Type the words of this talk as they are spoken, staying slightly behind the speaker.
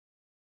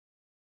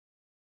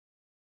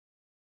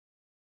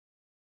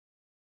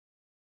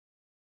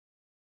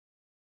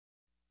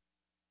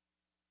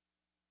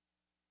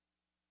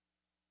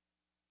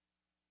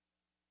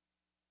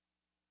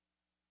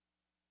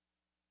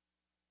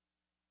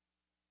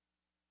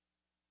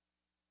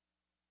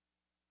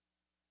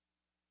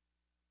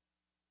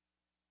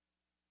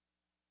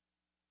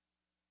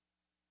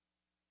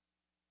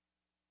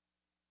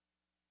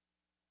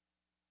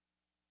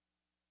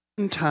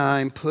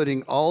Time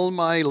putting all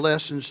my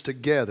lessons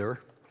together,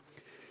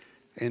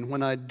 and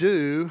when I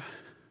do,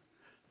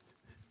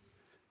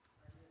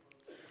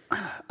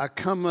 I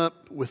come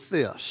up with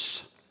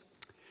this,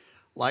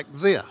 like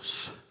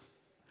this.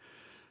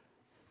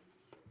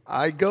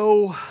 I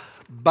go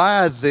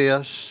by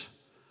this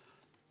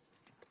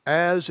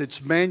as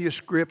it's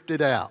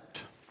manuscripted out.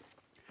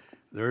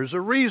 There's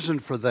a reason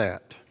for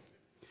that.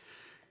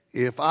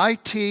 If I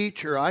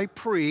teach or I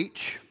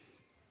preach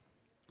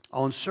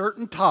on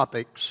certain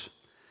topics,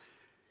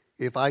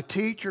 if I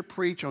teach or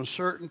preach on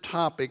certain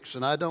topics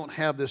and I don't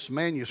have this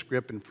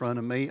manuscript in front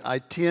of me, I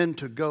tend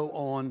to go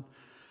on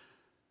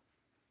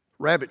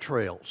rabbit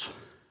trails.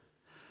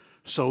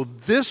 So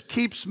this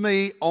keeps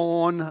me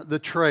on the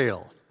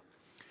trail.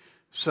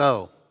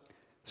 So,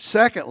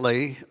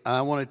 secondly,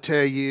 I want to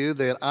tell you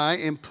that I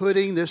am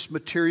putting this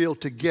material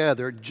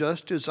together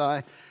just as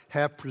I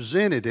have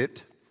presented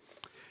it,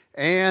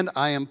 and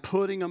I am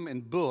putting them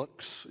in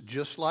books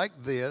just like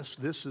this.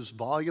 This is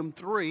volume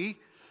 3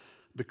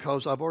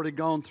 because I've already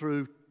gone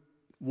through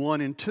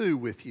 1 and 2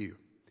 with you.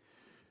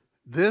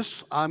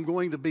 This I'm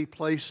going to be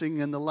placing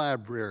in the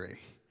library,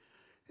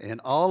 and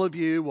all of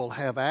you will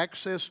have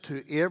access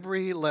to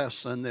every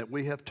lesson that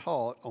we have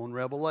taught on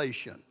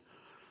Revelation.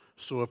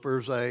 So if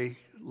there's a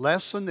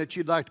lesson that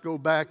you'd like to go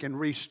back and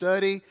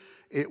restudy,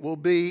 it will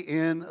be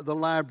in the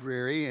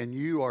library, and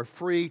you are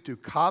free to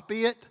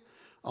copy it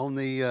on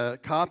the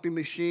copy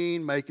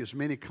machine, make as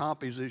many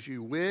copies as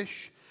you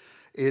wish.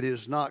 It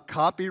is not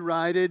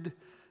copyrighted.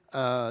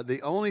 The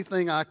only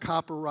thing I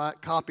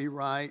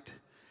copyright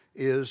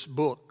is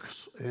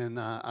books, and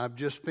I've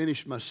just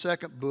finished my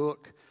second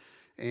book,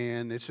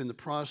 and it's in the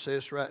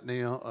process right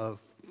now of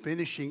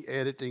finishing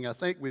editing. I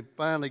think we've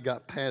finally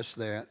got past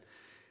that,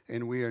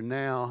 and we are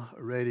now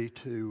ready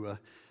to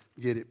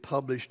get it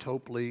published,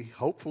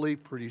 hopefully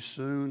pretty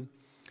soon.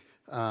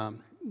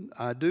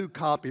 I do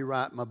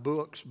copyright my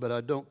books, but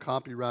I don't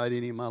copyright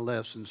any of my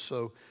lessons.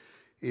 So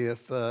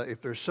if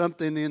there's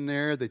something in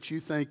there that you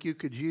think you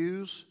could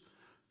use,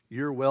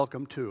 you're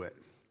welcome to it.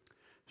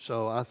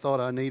 So I thought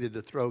I needed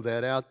to throw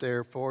that out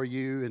there for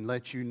you and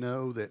let you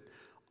know that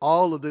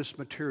all of this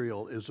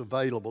material is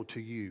available to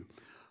you.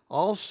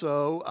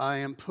 Also, I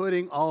am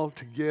putting all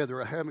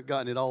together, I haven't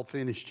gotten it all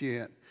finished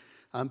yet.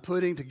 I'm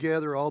putting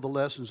together all the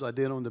lessons I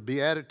did on the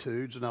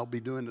Beatitudes, and I'll be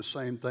doing the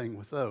same thing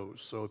with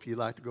those. So if you'd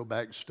like to go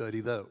back and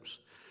study those.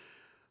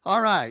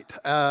 All right,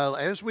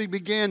 as we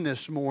begin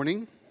this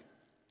morning,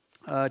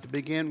 to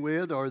begin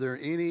with, are there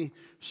any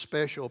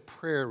special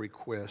prayer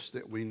requests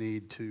that we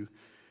need to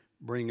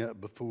bring up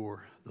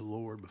before the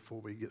Lord before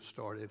we get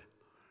started?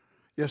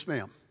 Yes,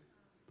 ma'am.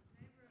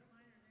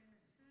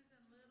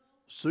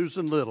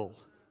 Susan Little.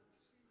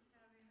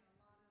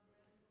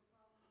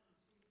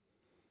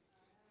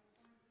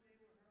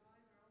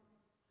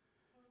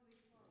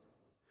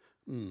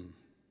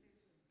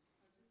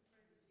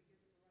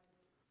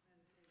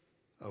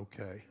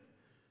 Okay.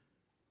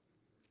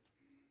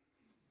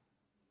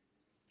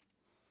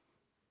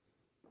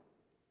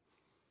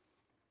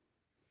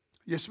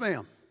 Yes,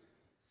 ma'am.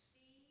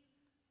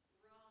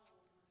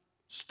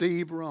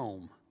 Steve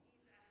Rome.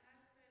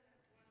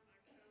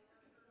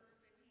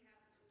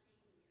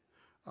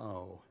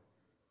 Oh.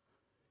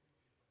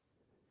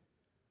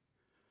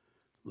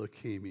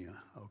 Leukemia.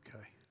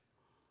 Okay.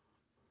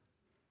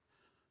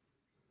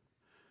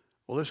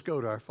 Well, let's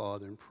go to our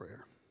Father in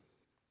prayer.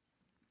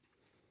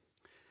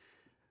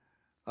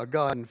 Our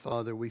God and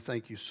Father, we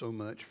thank you so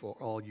much for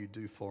all you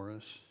do for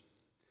us.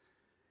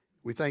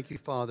 We thank you,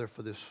 Father,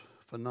 for this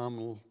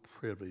phenomenal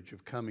privilege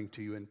of coming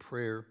to you in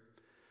prayer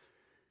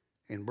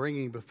and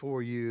bringing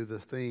before you the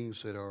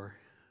things that are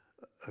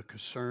a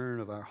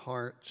concern of our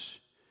hearts,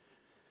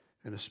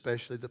 and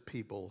especially the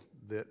people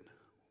that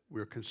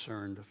we're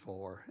concerned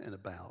for and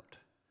about.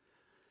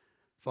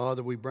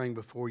 Father, we bring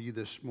before you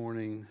this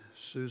morning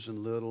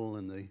Susan Little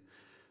and the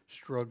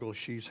struggle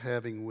she's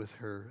having with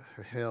her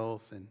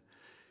health and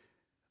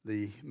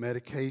the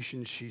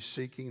medication she's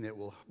seeking that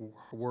will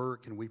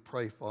work, and we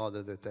pray,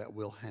 Father, that that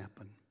will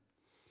happen.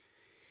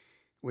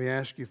 We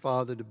ask you,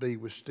 Father, to be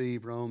with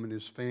Steve Rome and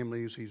his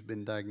family as he's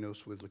been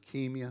diagnosed with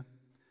leukemia.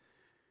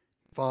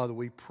 Father,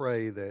 we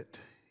pray that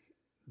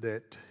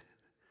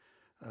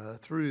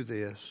through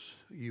this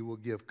you will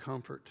give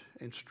comfort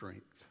and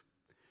strength.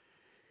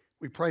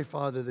 We pray,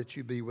 Father, that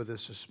you be with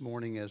us this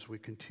morning as we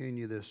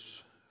continue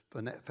this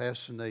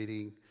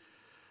fascinating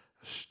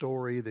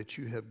story that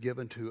you have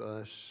given to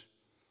us,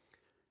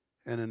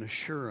 and an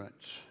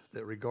assurance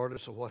that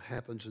regardless of what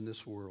happens in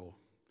this world,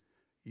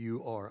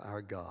 you are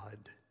our God.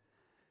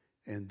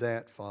 And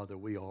that, Father,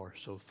 we are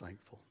so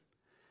thankful.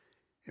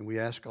 And we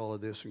ask all of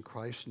this in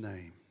Christ's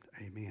name.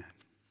 Amen.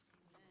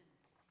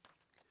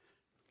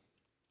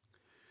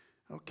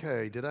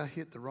 Okay, did I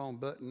hit the wrong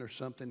button or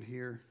something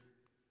here?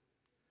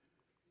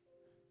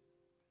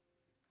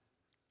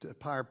 The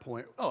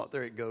PowerPoint. Oh,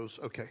 there it goes.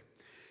 Okay.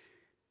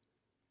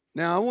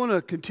 Now I want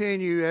to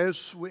continue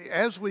as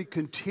we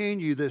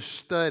continue this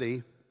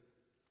study.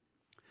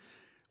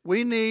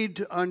 We need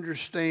to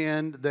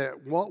understand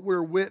that what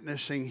we're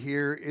witnessing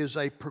here is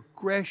a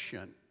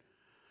progression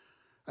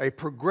a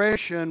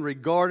progression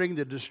regarding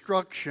the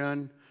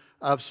destruction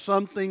of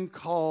something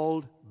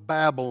called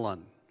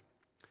Babylon.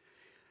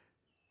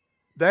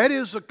 That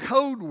is a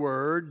code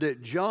word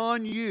that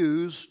John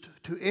used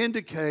to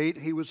indicate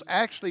he was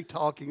actually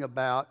talking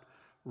about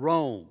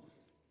Rome.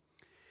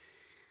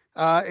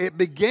 It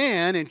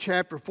began in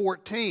chapter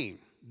 14,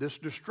 this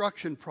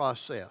destruction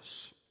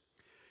process.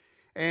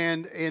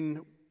 And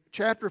in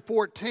chapter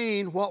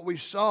 14, what we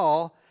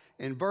saw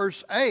in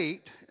verse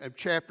 8 of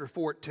chapter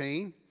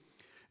 14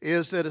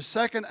 is that a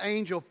second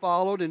angel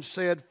followed and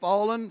said,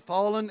 "Fallen,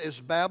 fallen is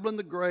Babylon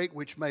the Great,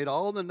 which made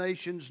all the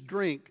nations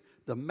drink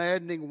the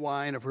maddening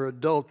wine of her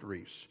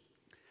adulteries."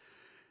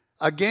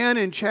 Again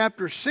in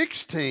chapter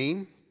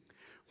 16,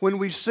 when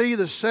we see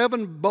the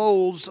 7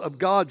 bowls of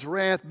God's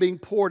wrath being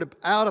poured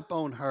out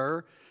upon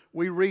her,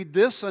 we read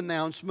this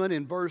announcement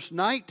in verse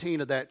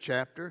 19 of that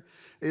chapter.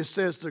 It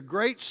says, "The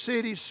great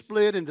city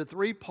split into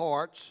 3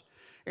 parts,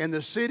 and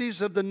the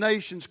cities of the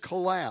nations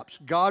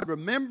collapsed. God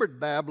remembered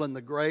Babylon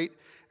the Great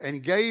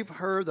and gave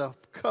her the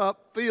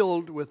cup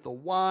filled with the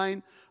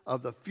wine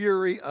of the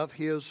fury of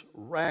his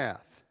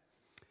wrath."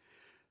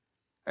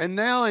 And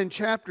now in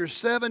chapter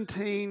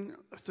 17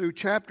 through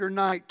chapter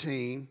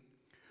 19,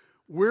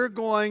 we're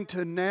going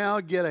to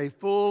now get a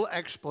full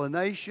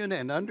explanation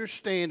and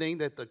understanding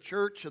that the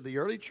church of the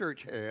early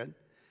church had,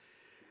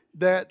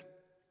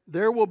 that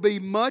there will be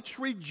much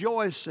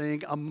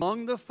rejoicing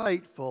among the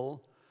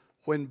faithful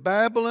when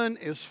Babylon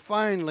is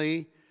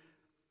finally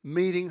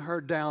meeting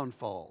her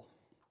downfall.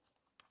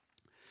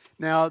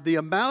 Now, the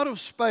amount of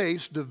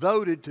space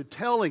devoted to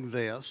telling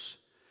this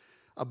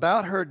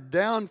about her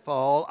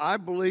downfall, I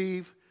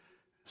believe,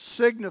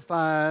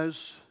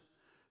 signifies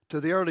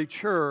to the early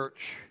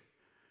church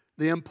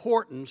the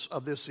importance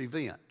of this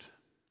event.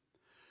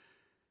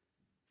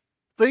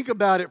 Think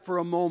about it for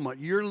a moment.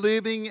 You're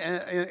living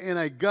in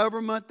a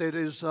government that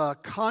is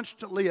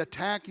constantly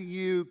attacking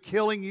you,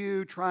 killing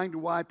you, trying to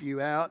wipe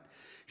you out.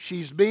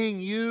 She's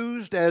being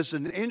used as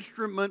an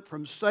instrument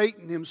from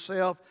Satan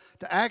himself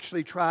to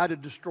actually try to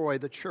destroy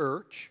the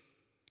church.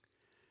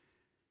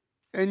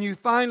 And you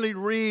finally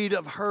read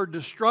of her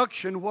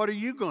destruction. What are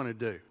you going to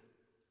do?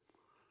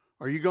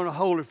 Are you going to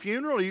hold a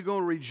funeral? Or are you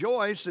going to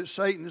rejoice that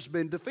Satan has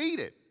been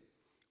defeated?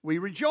 We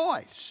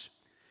rejoice.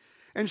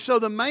 And so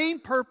the main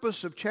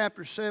purpose of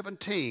chapter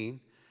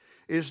 17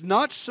 is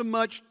not so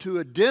much to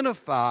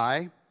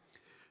identify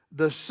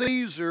the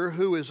Caesar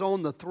who is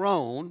on the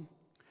throne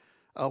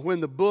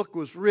when the book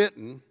was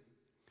written,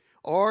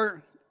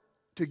 or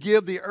to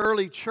give the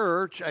early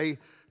church a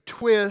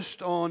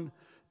twist on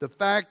the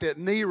fact that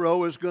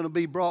Nero is going to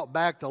be brought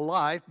back to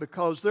life,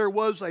 because there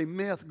was a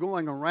myth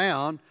going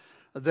around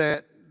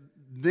that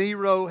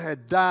Nero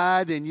had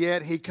died and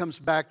yet he comes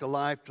back to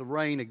life to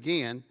reign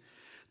again.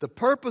 The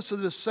purpose of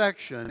this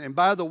section, and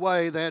by the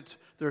way, that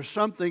there's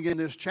something in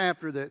this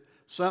chapter that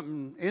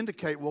something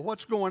indicate, well,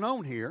 what's going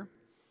on here?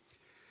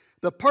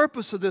 The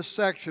purpose of this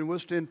section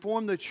was to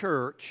inform the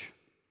church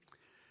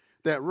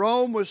that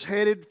Rome was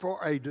headed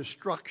for a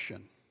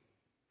destruction.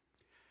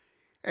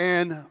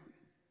 And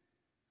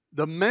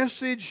the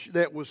message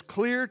that was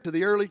clear to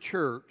the early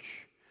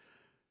church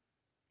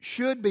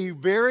should be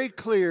very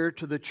clear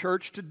to the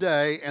church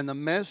today, and the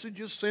message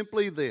is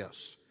simply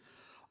this: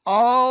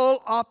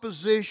 all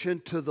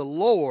opposition to the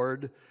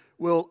Lord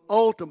will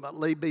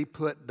ultimately be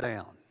put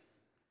down.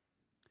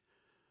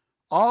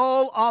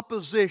 All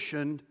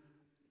opposition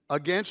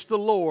against the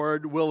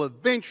Lord will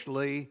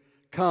eventually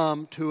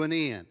come to an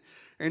end.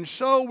 And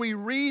so we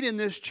read in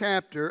this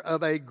chapter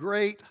of a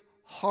great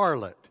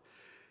harlot.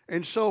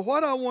 And so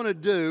what I want to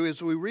do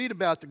is, we read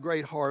about the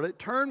great harlot.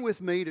 Turn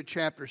with me to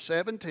chapter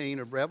 17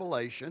 of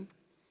Revelation.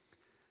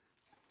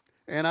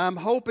 And I'm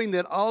hoping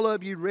that all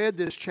of you read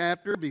this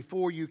chapter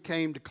before you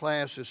came to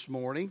class this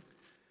morning.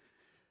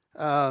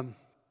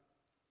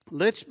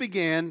 Let's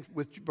begin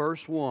with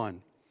verse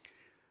 1.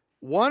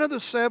 One of the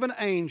 7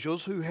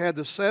 angels who had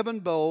the 7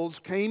 bowls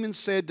came and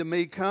said to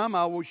me, "Come,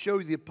 I will show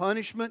you the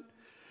punishment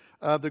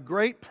of the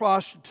great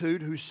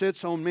prostitute who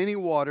sits on many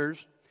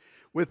waters.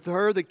 With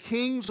her the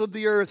kings of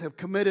the earth have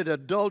committed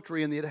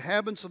adultery, and the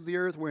inhabitants of the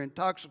earth were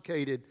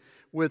intoxicated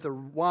with the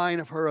wine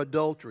of her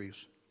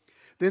adulteries."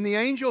 Then the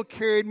angel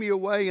carried me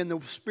away in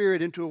the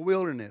spirit into a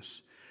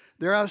wilderness.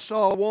 There I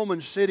saw a woman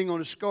sitting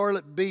on a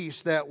scarlet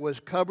beast that was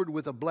covered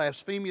with a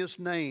blasphemous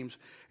names,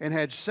 and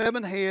had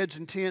 7 heads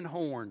and 10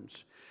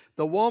 horns.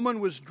 The woman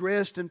was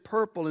dressed in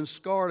purple and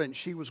scarlet, and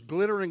she was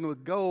glittering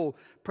with gold,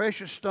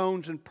 precious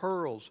stones, and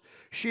pearls.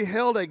 She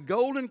held a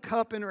golden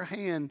cup in her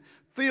hand,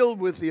 filled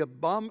with the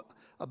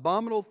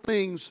abominable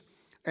things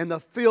and the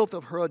filth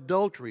of her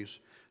adulteries.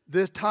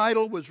 The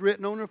title was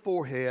written on her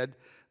forehead: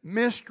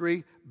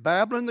 Mystery,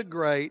 Babylon the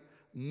Great,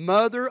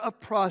 Mother of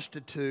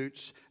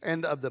Prostitutes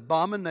and of the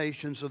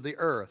abominations of the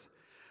earth.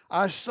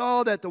 I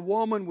saw that the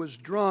woman was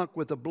drunk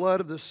with the blood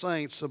of the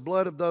saints, the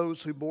blood of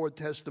those who bore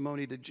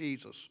testimony to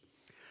Jesus.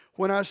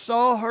 When I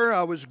saw her,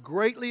 I was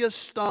greatly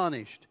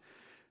astonished.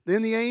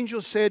 Then the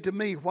angel said to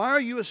me, "Why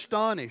are you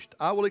astonished?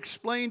 I will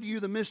explain to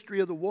you the mystery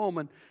of the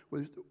woman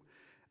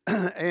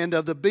And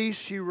of the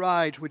beast she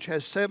rides, which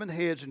has 7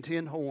 heads and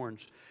 10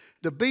 horns.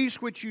 The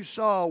beast which you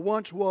saw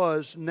once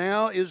was,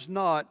 now is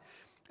not,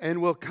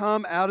 and will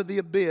come out of the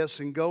abyss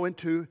and go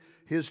into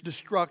his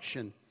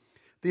destruction.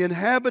 The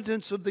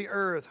inhabitants of the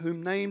earth,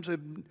 whom names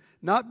have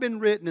not been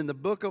written in the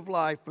book of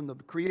life from the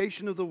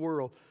creation of the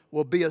world,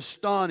 will be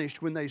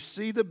astonished when they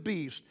see the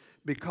beast,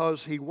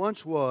 because he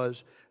once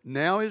was,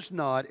 now is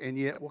not, and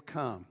yet will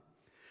come.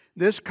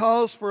 This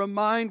calls for a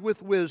mind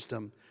with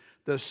wisdom.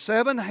 The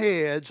 7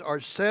 heads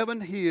are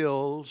 7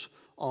 hills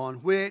on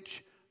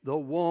which the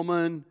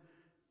woman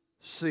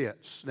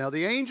sits. Now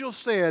the angel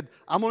said,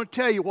 I'm going to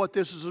tell you what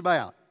this is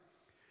about.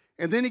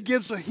 And then he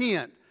gives a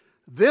hint.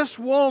 This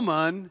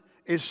woman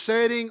is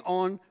sitting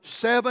on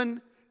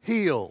 7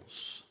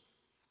 hills.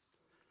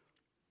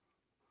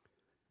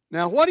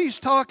 Now what he's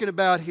talking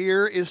about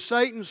here is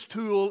Satan's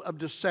tool of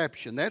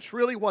deception. That's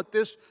really what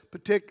this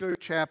particular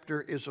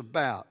chapter is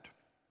about.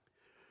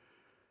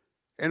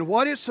 And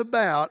what it's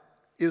about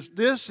is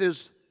this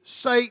is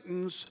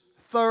Satan's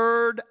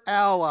third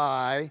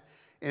ally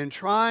in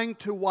trying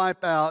to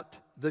wipe out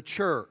the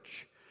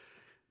church.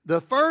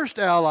 The first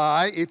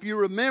ally, if you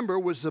remember,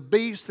 was the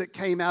beast that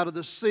came out of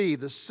the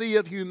sea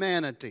of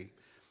humanity.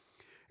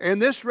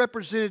 And this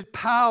represented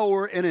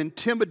power and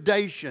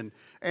intimidation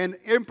and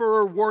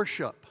emperor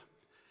worship.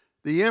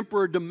 The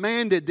emperor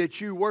demanded that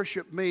you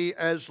worship me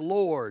as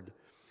Lord.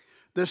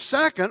 The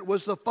second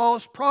was the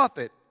false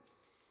prophet.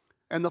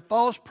 And the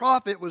false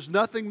prophet was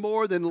nothing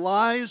more than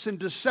lies and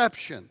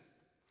deception.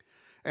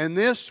 And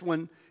this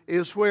one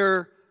is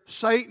where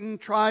Satan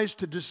tries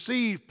to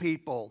deceive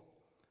people.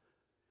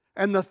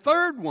 And the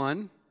third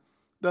one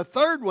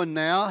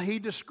now, he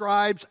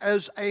describes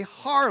as a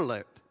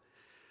harlot.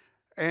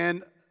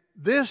 And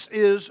this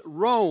is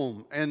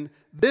Rome, and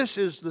this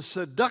is the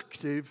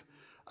seductive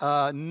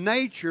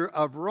nature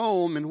of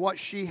Rome and what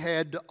she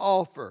had to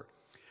offer.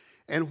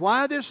 And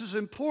why this is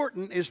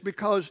important is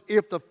because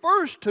if the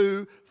first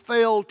two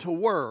fail to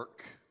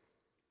work,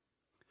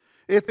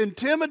 if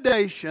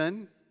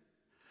intimidation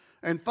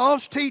and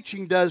false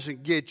teaching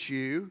doesn't get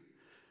you,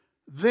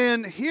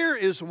 then here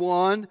is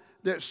one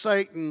that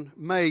Satan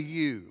may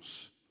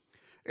use.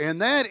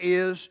 And that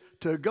is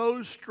to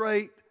go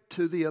straight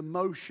to the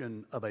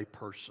emotion of a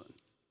person.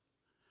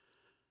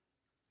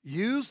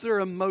 Use their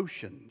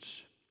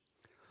emotions.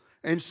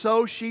 And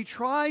so she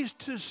tries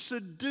to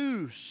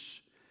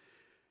seduce.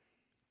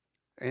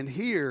 And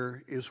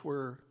here is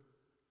where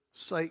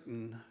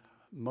Satan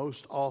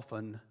most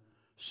often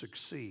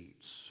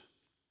succeeds.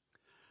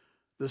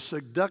 The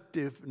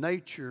seductive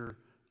nature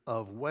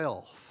of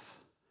wealth,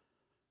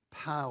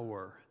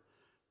 power,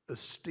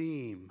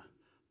 esteem,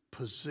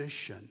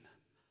 position,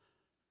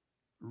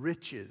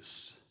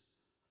 riches,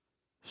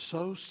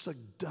 so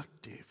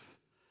seductive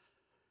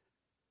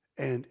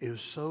and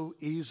is so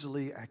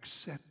easily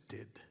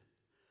accepted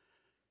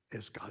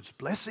as God's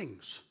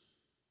blessings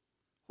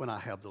when I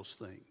have those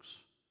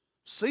things.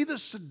 See the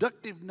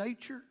seductive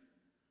nature?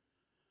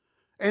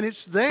 And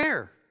it's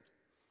there.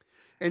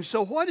 And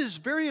so what is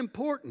very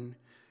important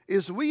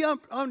is we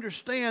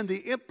understand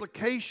the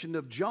implication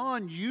of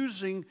John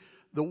using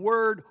the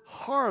word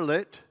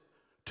harlot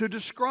to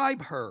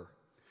describe her.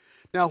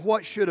 Now,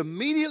 what should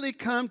immediately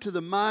come to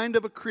the mind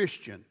of a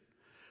Christian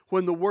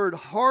when the word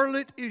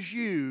harlot is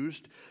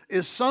used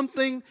is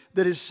something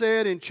that is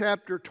said in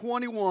chapter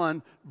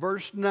 21,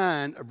 verse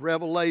 9 of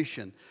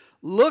Revelation.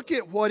 Look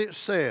at what it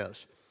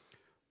says.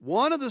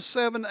 One of the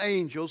 7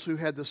 angels who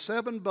had the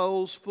 7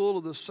 bowls full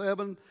of the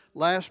 7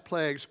 last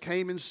plagues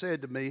came and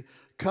said to me,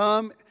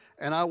 "Come,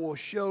 and I will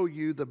show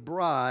you the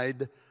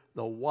bride,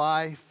 the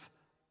wife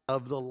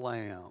of the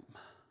Lamb."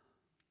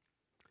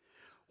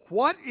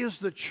 What is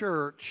the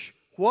church?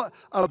 What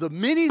of the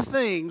many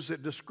things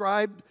that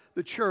describe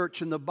the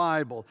church in the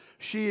Bible?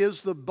 She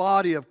is the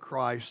body of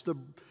Christ.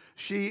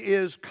 She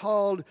is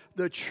called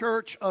the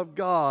church of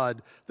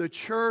God, the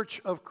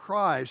church of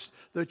Christ,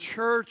 the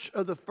church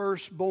of the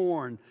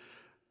firstborn.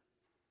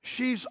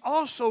 She's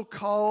also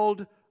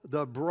called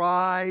the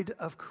bride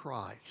of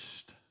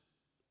Christ.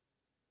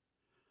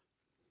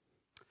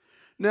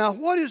 Now,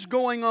 what is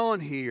going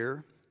on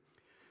here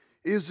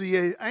is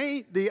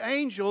the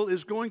angel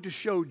is going to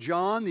show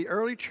John, the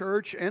early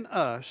church, and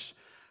us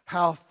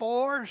how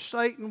far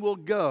Satan will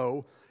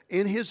go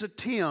in his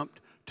attempt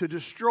to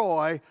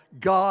destroy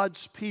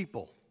God's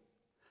people.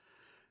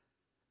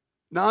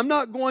 Now, I'm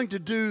not going to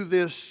do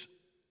this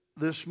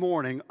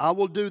morning. I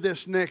will do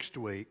this next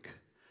week.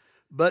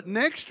 But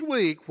next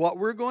week, what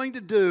we're going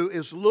to do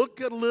is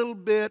look at a little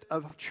bit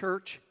of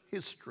church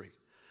history.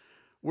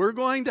 We're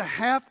going to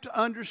have to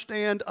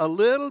understand a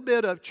little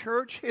bit of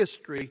church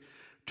history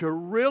to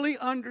really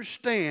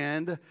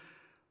understand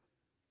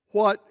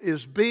what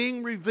is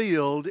being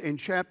revealed in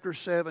chapter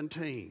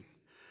 17.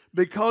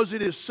 Because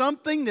it is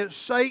something that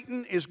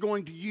Satan is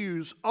going to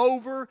use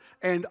over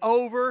and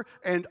over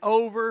and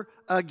over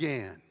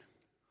again.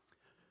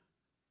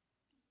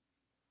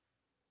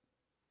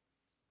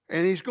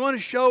 And he's going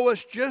to show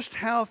us just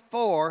how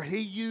far he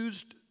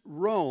used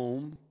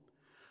Rome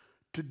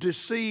to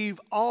deceive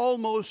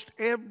almost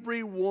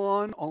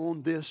everyone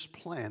on this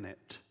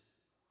planet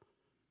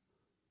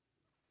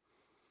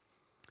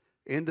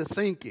into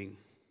thinking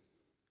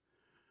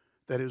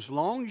that as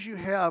long as you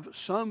have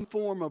some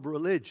form of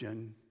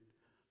religion,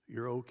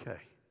 you're okay.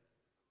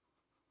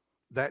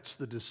 That's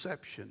the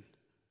deception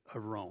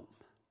of Rome.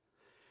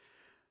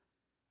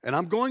 And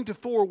I'm going to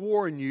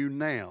forewarn you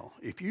now.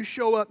 If you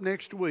show up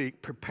next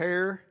week,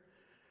 prepare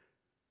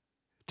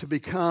to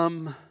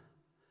become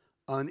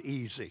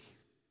uneasy.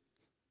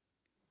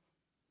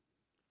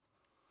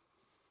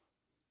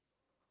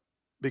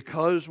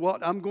 Because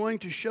what I'm going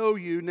to show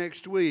you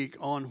next week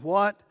on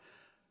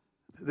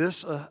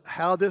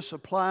how this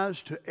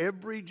applies to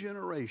every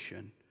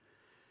generation,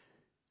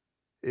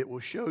 it will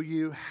show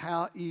you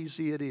how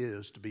easy it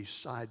is to be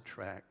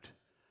sidetracked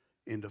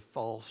into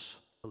false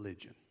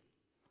religion.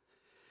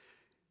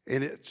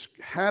 And it's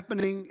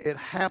happening, it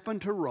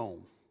happened to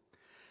Rome.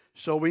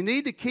 So we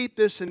need to keep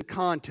this in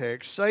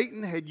context.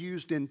 Satan had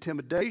used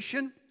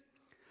intimidation.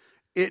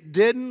 It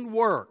didn't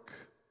work.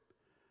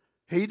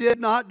 He did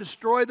not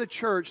destroy the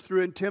church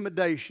through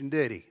intimidation,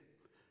 did he?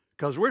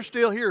 Because we're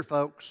still here,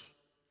 folks.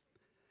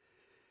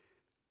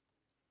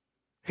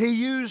 He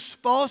used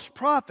false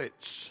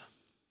prophets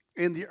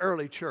in the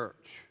early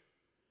church.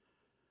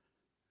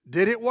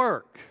 Did it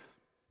work?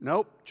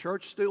 Nope,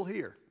 church still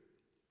here.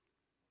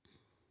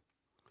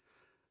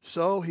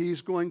 So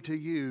he's going to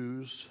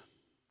use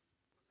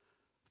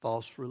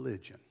false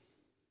religion.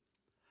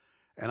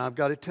 And I've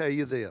got to tell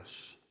you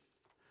this.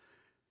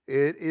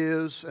 It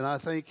is, and I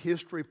think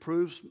history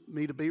proves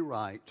me to be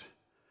right,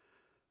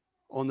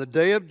 on the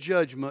day of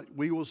judgment,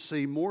 we will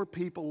see more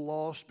people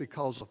lost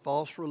because of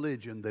false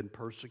religion than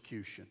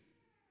persecution.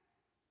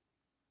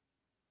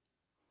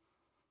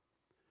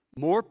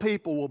 More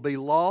people will be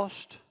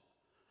lost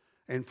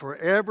and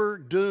forever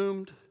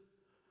doomed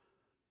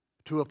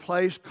to a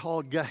place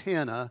called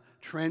Gehenna,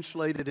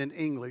 translated in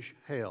English,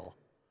 hell.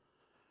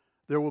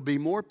 There will be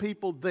more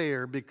people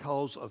there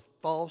because of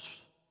false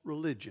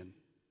religion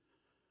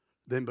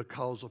than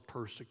because of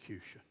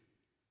persecution.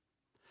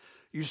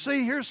 You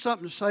see, here's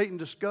something Satan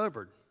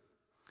discovered.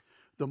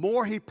 The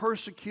more he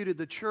persecuted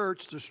the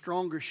church, the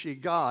stronger she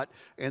got,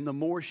 and the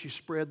more she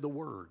spread the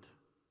word.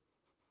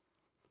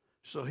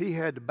 So he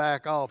had to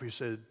back off. He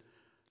said,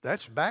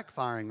 that's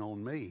backfiring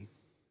on me.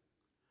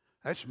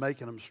 That's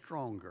making them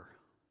stronger.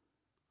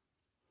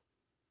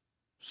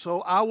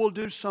 So I will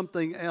do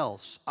something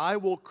else. I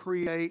will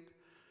create,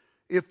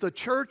 if the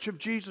church of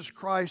Jesus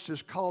Christ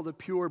is called the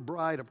pure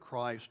bride of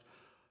Christ,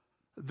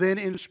 then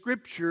in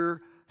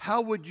Scripture,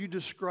 how would you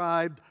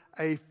describe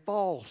a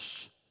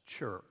false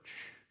church?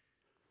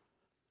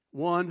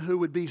 One who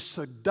would be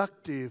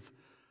seductive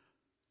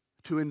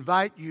to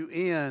invite you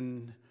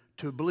in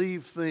to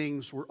believe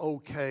things were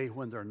okay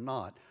when they're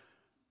not.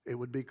 It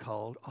would be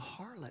called a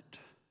harlot.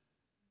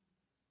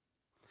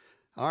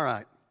 All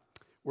right.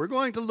 We're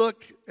going to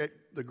look at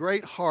the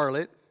great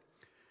harlot,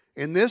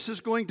 and this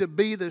is going to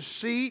be the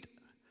seat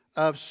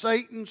of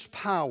Satan's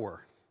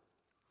power.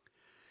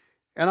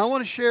 And I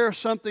want to share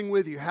something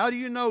with you. How do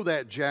you know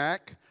that,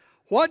 Jack?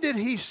 What did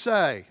he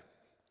say?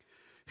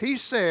 He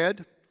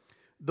said,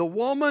 the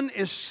woman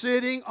is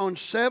sitting on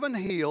 7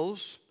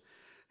 hills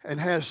and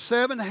has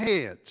 7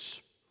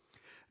 heads.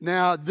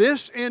 Now,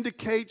 this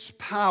indicates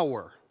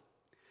power.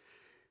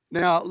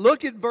 Now,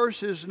 look at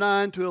verses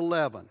 9 to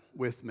 11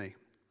 with me.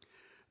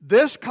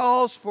 This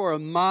calls for a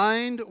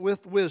mind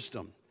with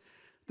wisdom.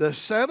 The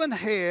 7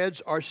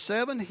 heads are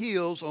 7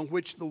 hills on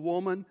which the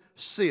woman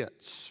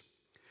sits.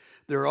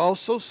 There are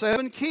also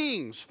 7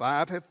 kings.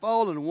 5 have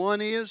fallen. 1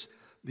 is,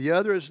 the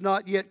other is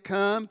not yet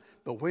come,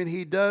 but when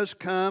he does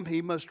come,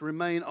 he must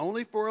remain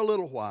only for a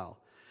little while.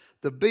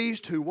 The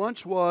beast who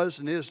once was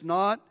and is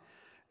not,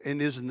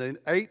 and is the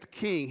 8th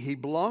king, he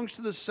belongs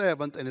to the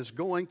 7th and is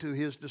going to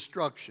his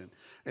destruction.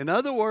 In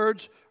other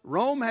words,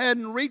 Rome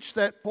hadn't reached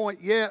that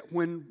point yet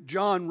when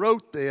John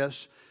wrote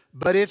this,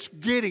 but it's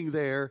getting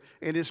there,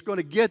 and it's going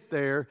to get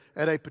there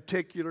at a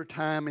particular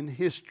time in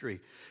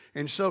history.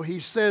 And so he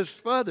says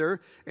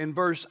further in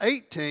verse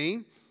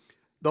 18,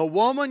 the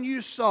woman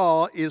you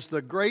saw is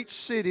the great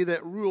city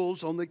that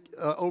rules on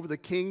over the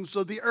kings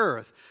of the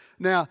earth.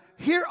 Now,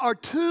 here are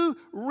 2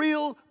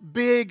 real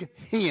big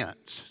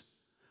hints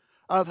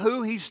of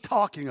who he's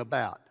talking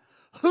about.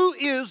 Who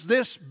is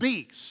this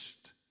beast?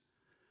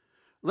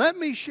 Let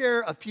me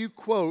share a few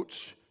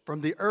quotes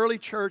from the early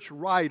church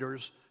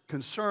writers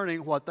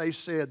concerning what they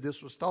said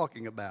this was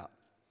talking about.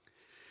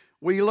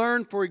 We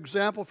learn, for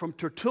example, from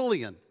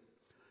Tertullian,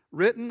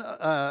 written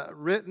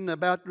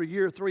about the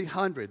year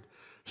 300.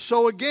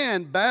 So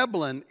again,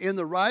 Babylon, in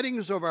the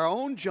writings of our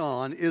own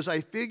John, is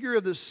a figure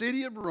of the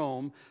city of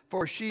Rome,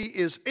 for she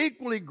is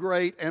equally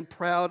great and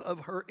proud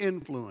of her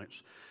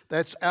influence.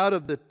 That's out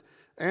of the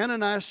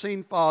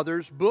Ante-Nicene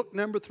Fathers, book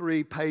number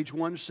 3, page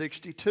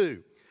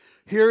 162.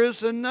 Here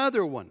is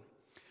another one.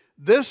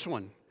 This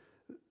one.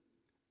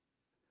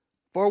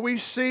 For we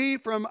see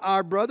from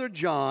our brother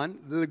John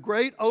the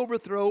great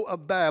overthrow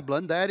of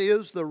Babylon, that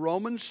is the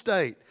Roman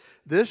state.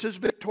 This is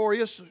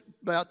victorious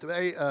about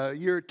the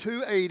year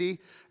 280,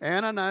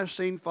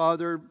 Ante-Nicene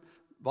Father,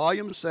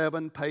 Volume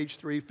 7, page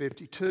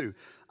 352.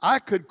 I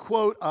could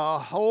quote a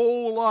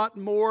whole lot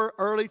more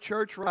early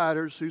church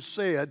writers who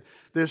said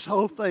this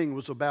whole thing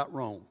was about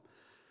Rome.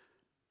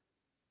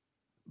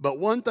 But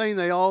one thing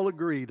they all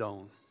agreed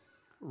on,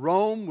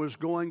 Rome was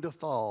going to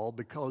fall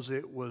because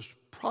it was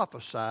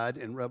prophesied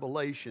in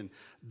Revelation.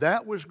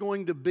 That was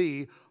going to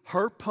be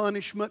her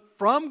punishment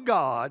from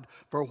God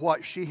for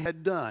what she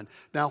had done.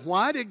 Now,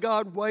 why did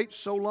God wait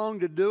so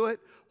long to do it?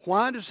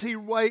 Why does He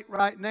wait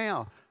right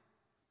now?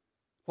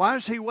 Why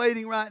is He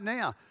waiting right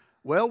now?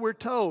 Well, we're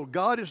told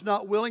God is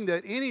not willing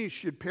that any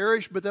should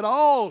perish, but that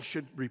all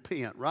should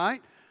repent,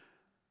 right?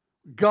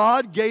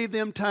 God gave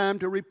them time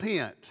to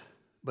repent,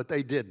 but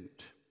they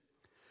didn't.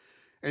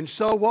 And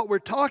so what we're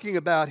talking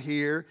about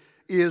here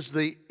is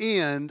the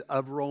end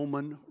of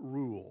Roman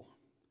rule.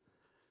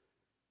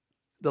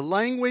 The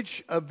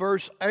language of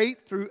verse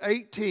 8 through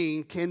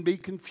 18 can be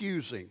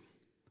confusing.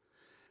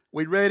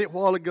 We read it a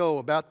while ago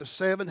about the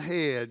 7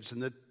 heads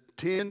and the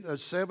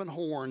 7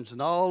 horns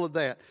and all of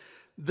that.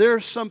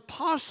 There's some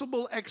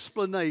possible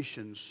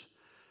explanations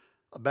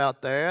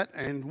about that,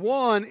 and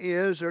one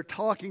is they're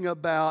talking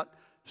about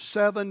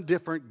 7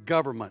 different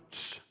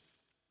governments.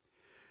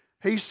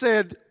 He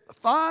said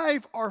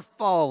 5 are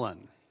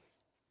fallen.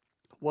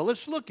 Well,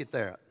 let's look at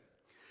that.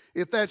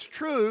 If that's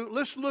true,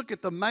 let's look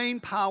at the main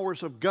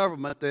powers of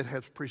government that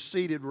have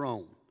preceded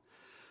Rome.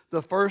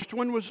 The first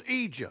one was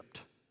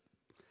Egypt.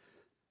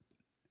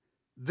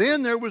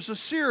 Then there was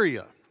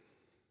Assyria.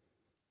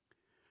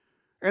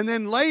 And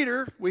then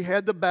later we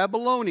had the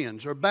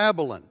Babylonians, or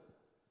Babylon.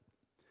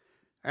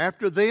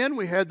 After then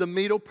we had the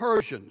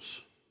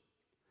Medo-Persians.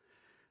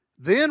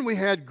 Then we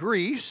had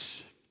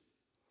Greece.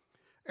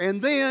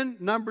 And then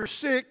number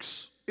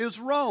 6 is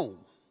Rome.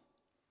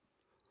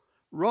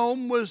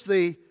 Rome was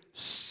the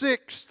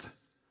 6th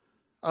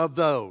of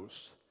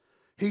those.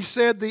 He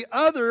said the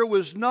other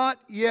was not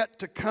yet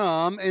to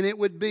come, and it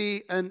would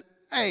be an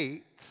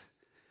 8th.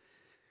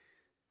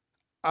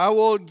 I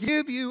will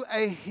give you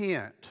a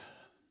hint.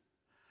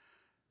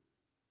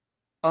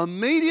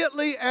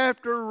 Immediately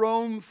after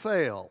Rome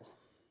fell,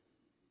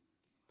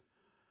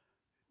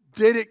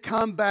 did it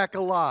come back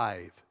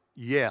alive?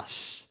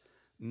 Yes.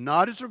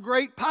 Not as a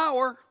great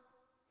power,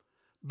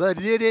 but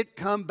did it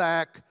come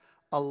back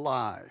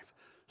alive?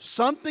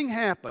 Something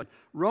happened.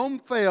 Rome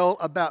fell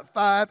about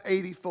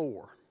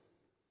 584.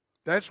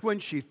 That's when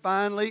she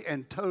finally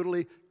and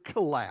totally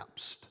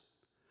collapsed.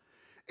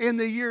 In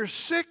the year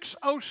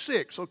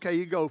 606, okay,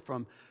 you go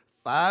from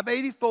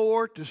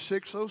 584 to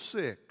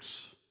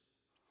 606.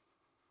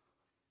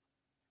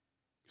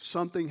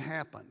 Something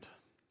happened.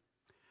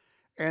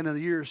 And in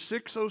the year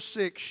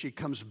 606, she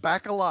comes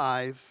back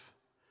alive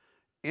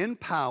in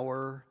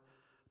power,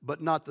 but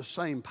not the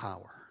same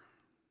power.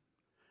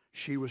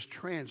 She was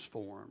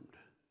transformed.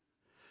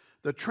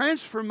 The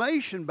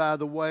transformation, by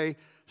the way,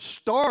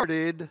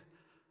 started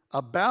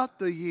about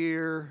the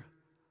year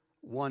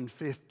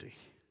 150.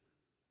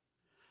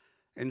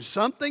 And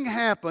something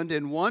happened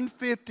in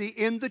 150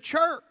 in the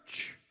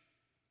church.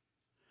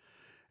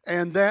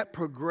 And that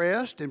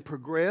progressed and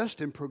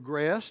progressed and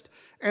progressed.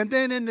 And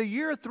then in the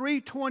year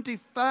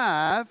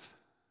 325,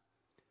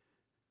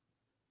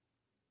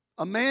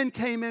 a man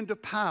came into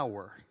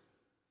power.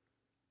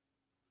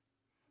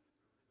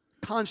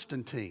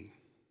 Constantine.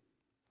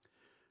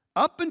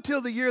 Up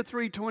until the year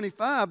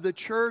 325, the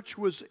church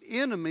was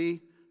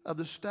enemy of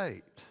the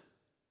state.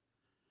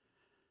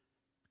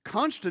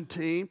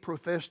 Constantine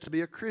professed to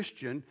be a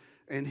Christian,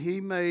 and he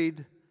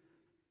made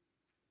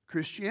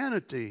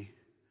Christianity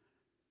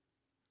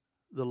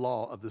the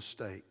law of the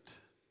state.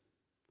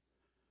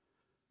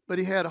 But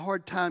he had a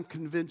hard time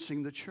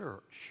convincing the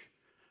church.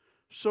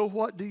 So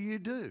what do you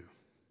do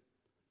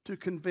to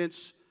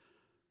convince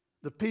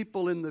the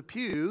people in the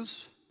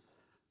pews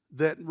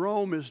that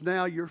Rome is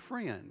now your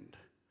friend?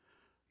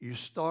 You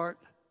start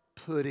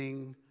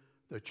putting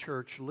the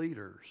church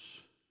leaders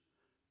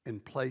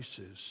in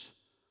places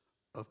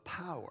of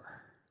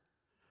power.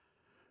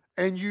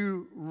 And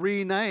you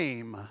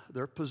rename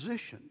their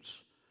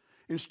positions.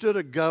 Instead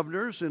of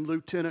governors and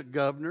lieutenant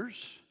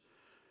governors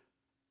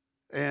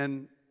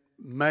and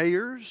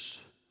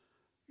mayors,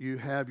 you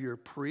have your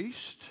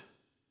priest,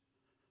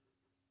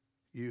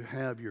 you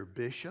have your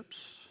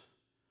bishops,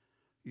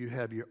 you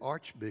have your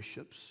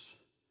archbishops,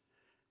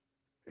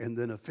 and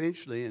then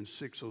eventually in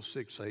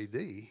 606 AD,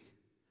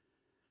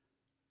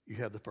 you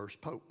have the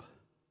first pope.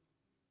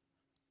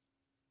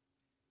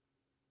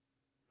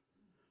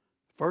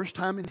 First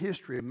time in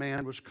history a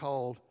man was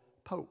called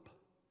pope.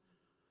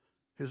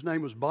 His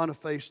name was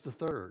Boniface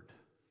III.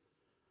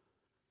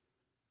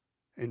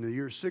 In the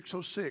year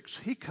 606,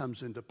 he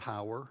comes into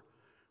power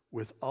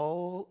with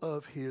all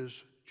of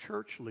his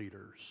church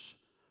leaders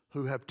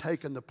who have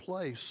taken the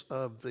place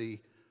of the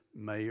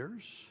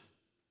mayors,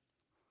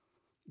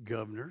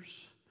 governors,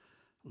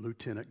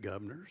 lieutenant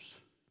governors.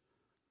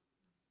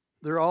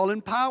 They're all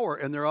in power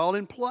and they're all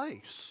in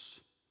place.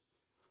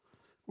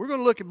 We're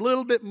going to look at a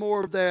little bit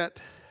more of that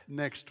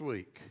next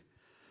week.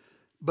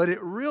 But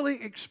it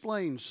really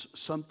explains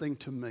something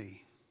to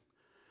me.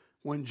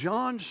 When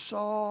John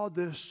saw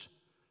this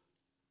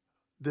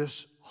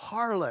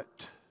harlot,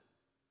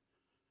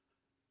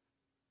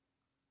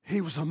 he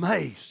was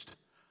amazed.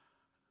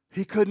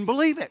 He couldn't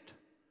believe it.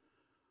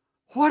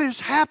 What has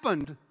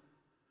happened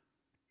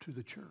to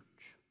the church?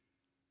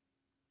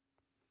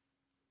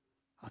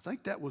 I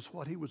think that was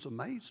what he was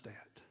amazed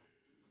at.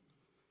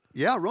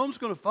 Yeah, Rome's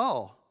going to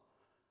fall,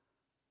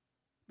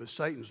 but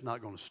Satan's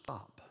not going to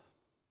stop.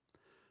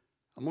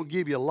 I'm going to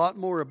give you a lot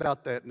more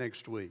about that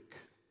next week.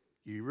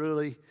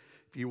 If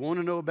you want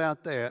to know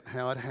about that,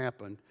 how it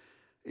happened,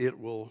 it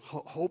will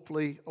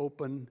hopefully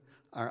open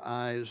our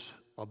eyes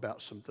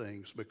about some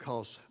things,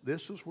 because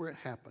this is where it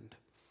happened.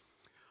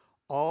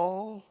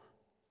 All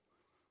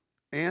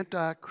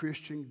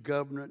anti-Christian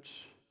governments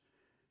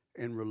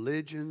and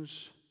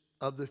religions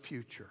of the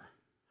future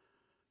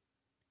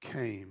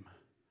came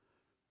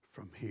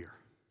from here.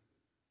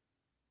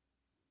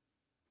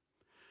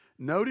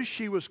 Notice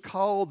she was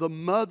called the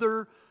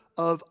mother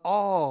of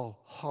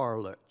all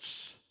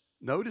harlots.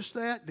 Notice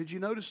that? Did you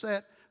notice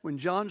that? When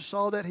John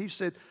saw that, he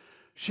said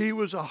she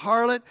was a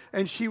harlot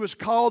and she was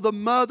called the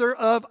mother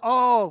of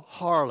all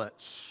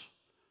harlots.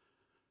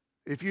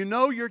 If you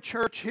know your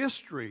church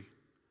history,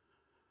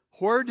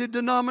 where did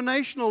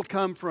denominational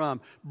come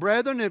from?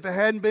 Brethren, if it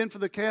hadn't been for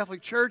the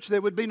Catholic Church,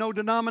 there would be no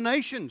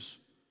denominations.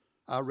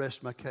 I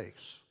rest my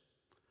case.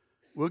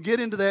 We'll get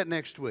into that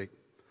next week.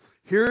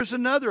 Here's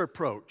another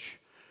approach.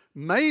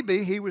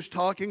 Maybe he was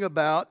talking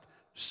about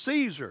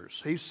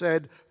Caesars. He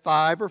said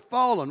 5 are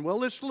fallen. Well,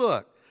 let's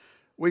look.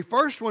 The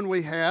first one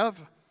we have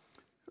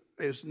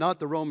is not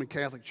the Roman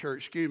Catholic Church,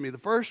 excuse me. The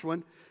first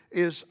one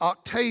is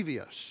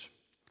Octavius.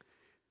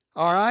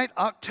 All right,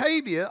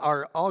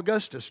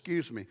 Augustus,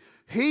 excuse me.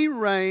 He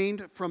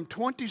reigned from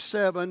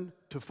 27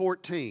 to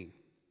 14.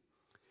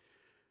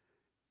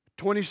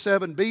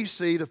 27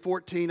 BC to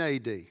 14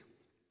 AD.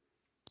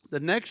 The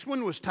next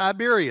one was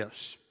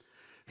Tiberius.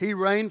 He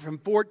reigned from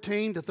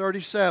 14 to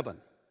 37.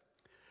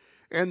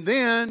 And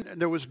then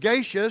there was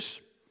Gaius.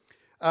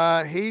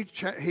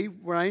 He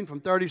reigned from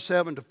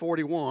 37 to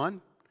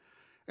 41.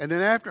 And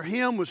then after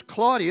him was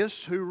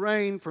Claudius, who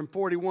reigned from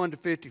 41 to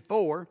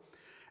 54.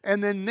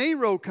 And then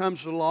Nero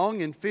comes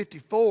along in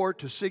 54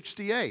 to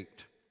 68.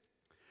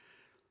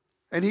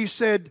 And he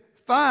said,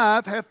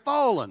 5 have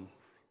fallen.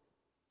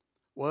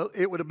 Well,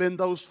 it would have been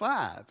those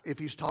 5 if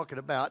he's talking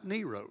about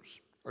Nero's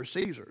or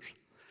Caesar's.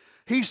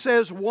 He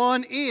says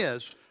 1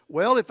 is.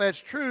 Well, if that's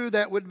true,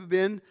 that would have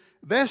been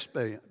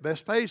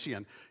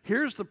Vespasian.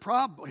 Here's the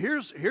problem.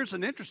 Here's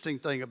an interesting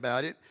thing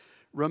about it.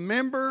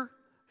 Remember,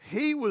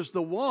 he was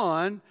the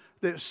one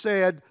that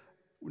said,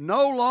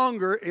 no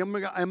longer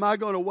am I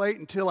going to wait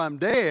until I'm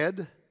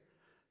dead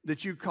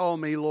that you call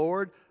me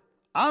Lord.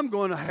 I'm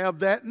going to have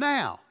that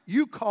now.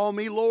 You call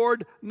me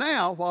Lord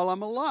now while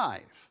I'm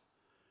alive.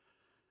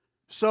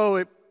 So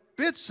it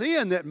fits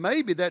in that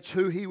maybe that's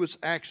who he was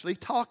actually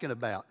talking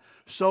about.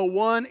 So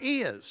 1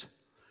 is.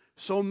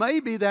 So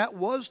maybe that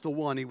was the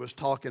one he was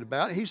talking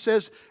about. He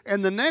says,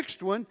 and the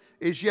next one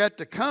is yet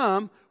to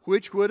come,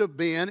 which would have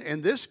been,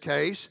 in this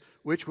case,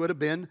 which would have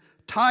been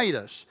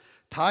Titus.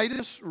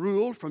 Titus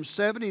ruled from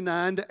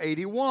 79 to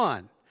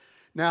 81.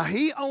 Now,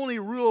 he only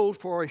ruled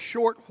for a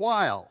short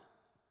while.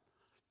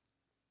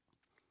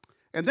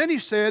 And then he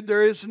said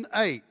there is an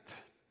 8th.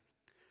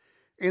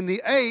 And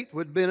the 8th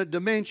would have been a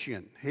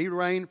Domitian. He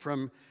reigned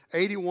from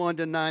 81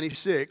 to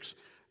 96.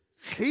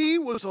 He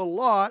was a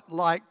lot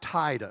like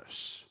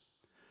Titus.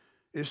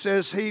 It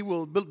says he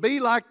will be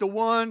like the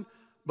one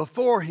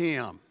before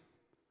him.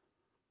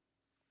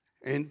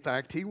 In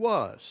fact, he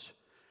was.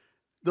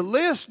 The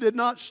list did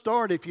not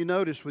start, if you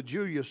notice, with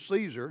Julius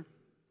Caesar.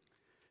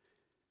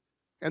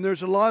 And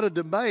there's a lot of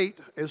debate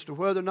as to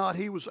whether or not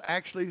he was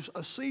actually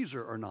a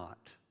Caesar or not.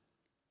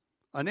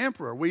 An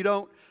emperor.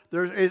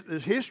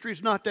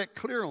 History's not that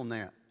clear on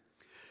that.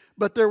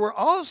 But there were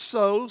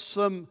also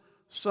some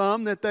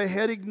that they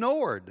had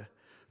ignored.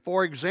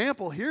 For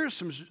example, here's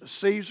some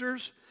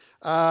Caesars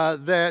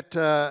that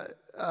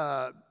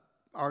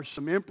are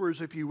some emperors,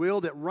 if you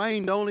will, that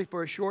reigned only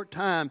for a short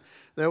time.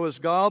 There was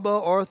Galba,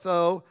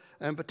 Otho,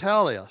 and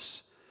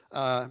Vitellius.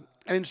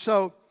 And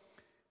so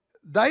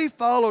they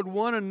followed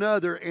one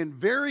another in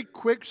very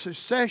quick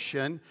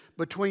succession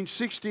between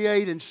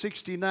 68 and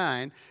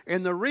 69.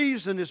 And the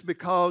reason is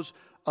because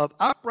of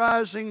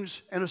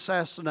uprisings and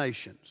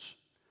assassinations.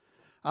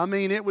 I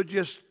mean, it would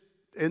just,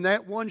 in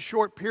that one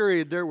short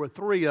period, there were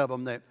 3 of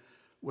them that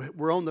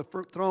were on the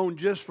throne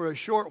just for a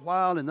short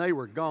while and they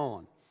were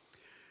gone.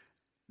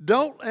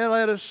 Don't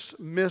let us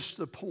miss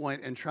the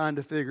point in trying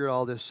to figure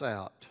all this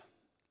out.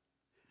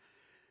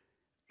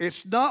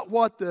 It's not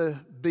what the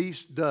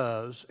beast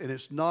does, and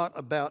it's not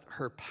about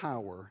her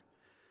power.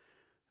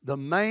 The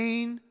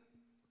main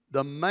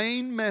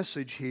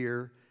message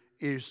here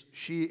is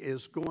she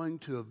is going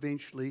to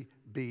eventually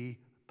be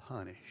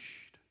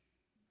punished.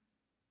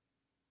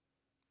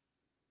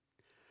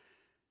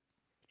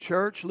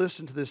 Church,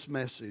 listen to this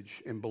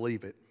message and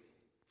believe it.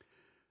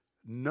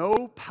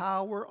 No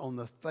power on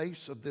the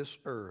face of this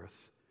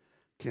earth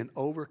can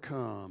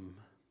overcome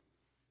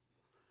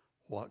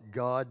what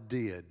God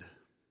did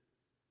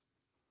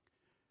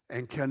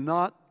and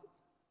cannot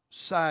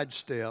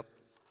sidestep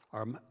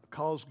or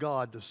cause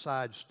God to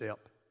sidestep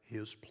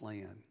His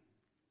plan.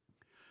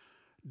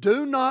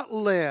 Do not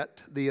let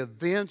the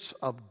events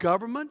of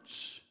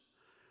governments,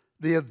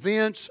 the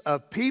events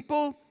of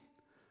people,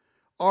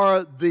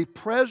 or the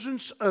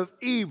presence of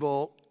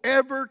evil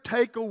ever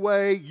take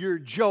away your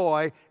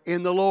joy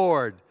in the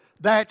Lord.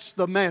 That's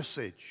the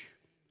message.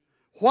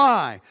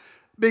 Why?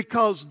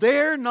 Because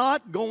they're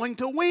not going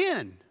to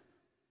win.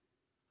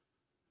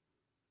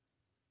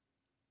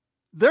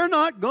 They're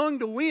not going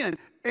to win.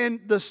 And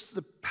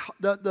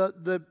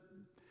the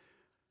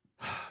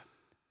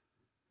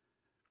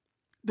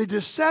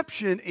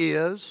deception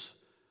is,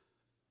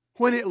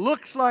 when it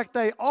looks like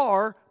they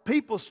are,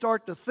 people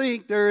start to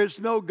think there is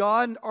no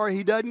God or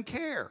He doesn't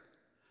care.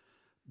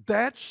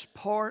 That's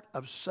part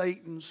of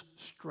Satan's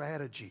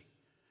strategy,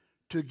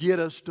 to get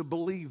us to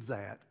believe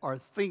that or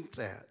think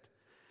that.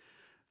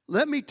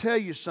 Let me tell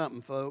you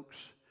something, folks.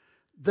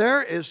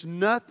 There is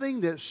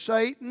nothing that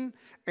Satan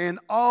and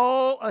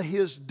all of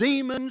his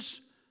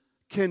demons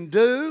can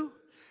do,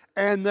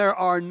 and there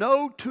are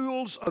no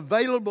tools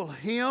available to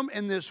him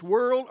in this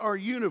world or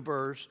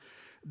universe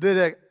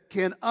that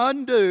can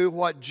undo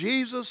what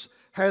Jesus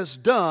has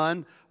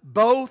done,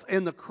 both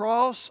in the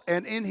cross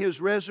and in His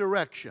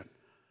resurrection.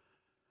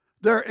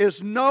 There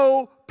is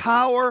no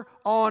power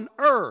on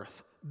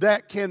earth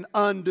that can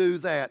undo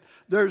that.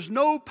 There's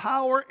no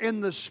power in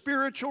the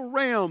spiritual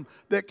realm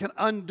that can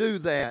undo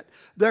that.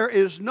 There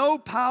is no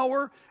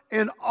power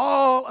in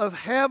all of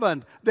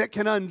heaven that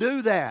can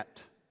undo that.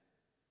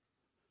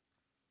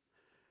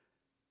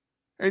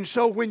 And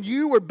so when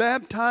you were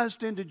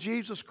baptized into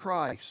Jesus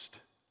Christ,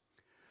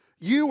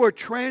 you were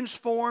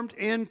transformed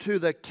into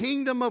the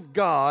kingdom of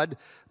God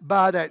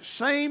by that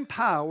same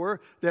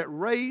power that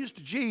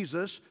raised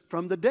Jesus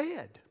from the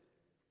dead.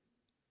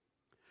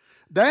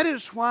 That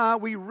is why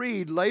we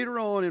read later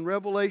on in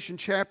Revelation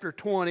chapter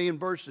 20 in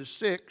verses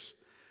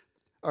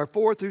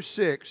 4 through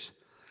 6,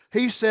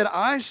 He said,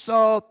 I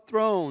saw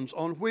thrones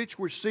on which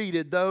were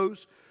seated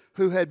those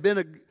who had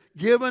been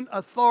given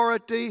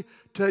authority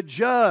to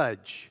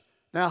judge.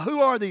 Now,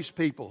 who are these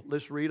people?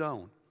 Let's read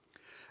on.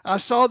 I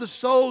saw the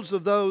souls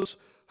of those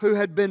who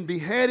had been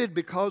beheaded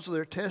because of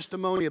their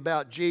testimony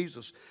about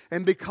Jesus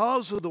and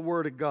because of the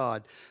Word of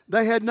God.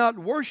 They had not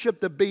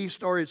worshipped the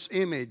beast or its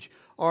image,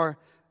 or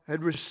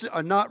had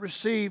not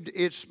received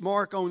its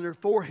mark on their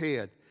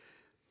forehead,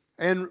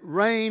 and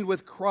reigned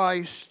with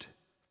Christ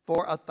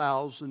for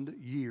 1,000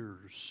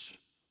 years.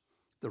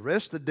 The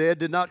rest of the dead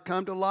did not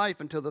come to life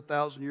until the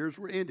 1,000 years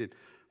were ended.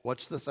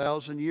 What's the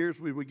 1,000 years?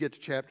 When we get to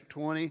chapter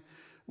 20,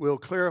 we'll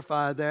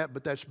clarify that,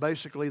 but that's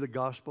basically the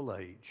gospel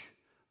age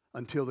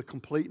until the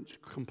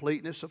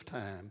completeness of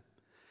time.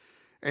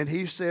 And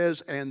he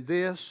says, and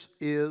this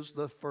is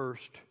the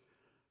first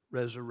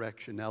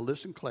resurrection. Now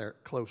listen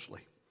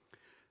closely.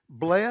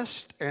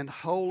 Blessed and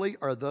holy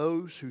are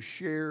those who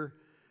share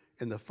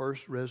in the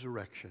first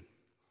resurrection.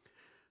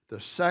 The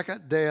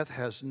second death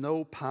has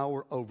no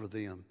power over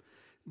them,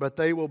 but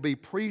they will be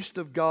priests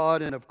of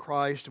God and of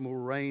Christ and will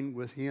reign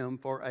with Him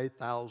for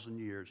 1,000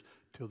 years,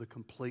 till the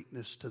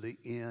completeness, to the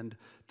end,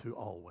 to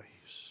always.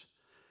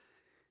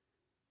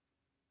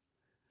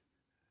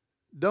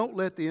 Don't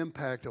let the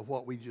impact of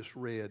what we just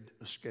read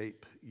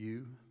escape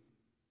you.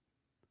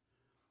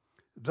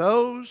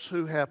 Those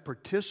who have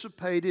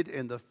participated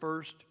in the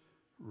first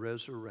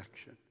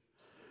resurrection.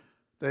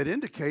 That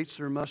indicates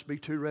there must be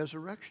two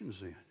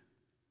resurrections then.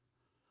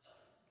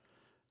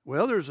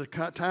 Well, there's a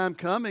time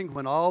coming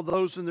when all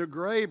those in their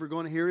grave are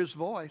going to hear His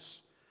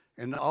voice,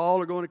 and all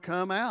are going to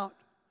come out.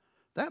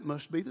 That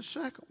must be the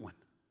second one.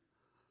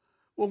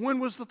 Well, when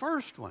was the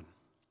first one?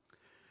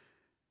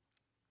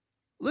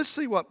 Let's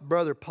see what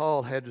Brother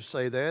Paul had to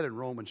say that in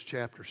Romans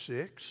chapter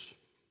 6.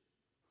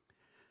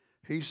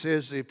 He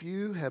says, if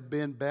you have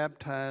been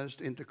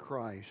baptized into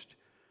Christ,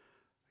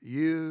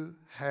 you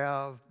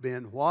have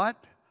been what?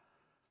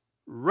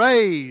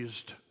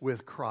 Raised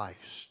with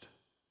Christ.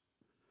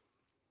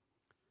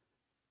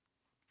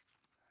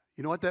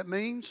 You know what that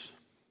means?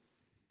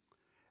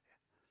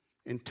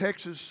 In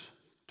Texas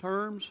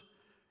terms,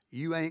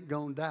 you ain't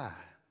gonna die.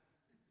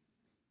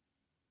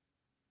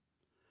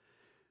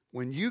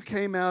 When you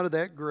came out of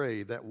that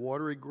grave, that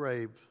watery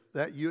grave,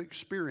 that you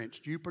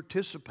experienced, you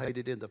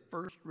participated in the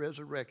first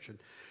resurrection.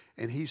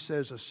 And he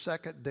says a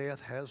second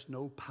death has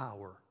no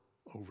power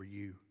over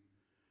you.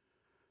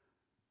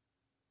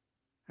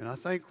 And I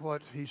think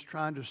what he's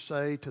trying to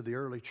say to the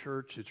early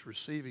church that's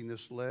receiving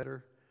this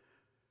letter,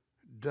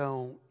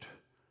 don't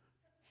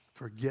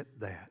forget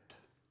that.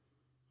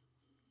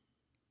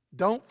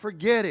 Don't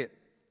forget it.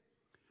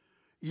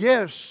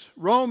 Yes,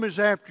 Rome is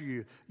after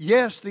you.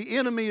 Yes, the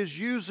enemy is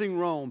using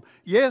Rome.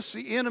 Yes,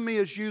 the enemy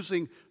is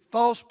using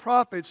false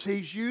prophets.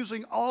 He's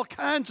using all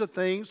kinds of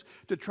things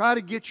to try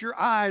to get your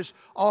eyes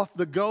off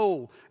the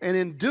goal. And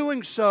in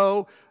doing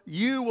so,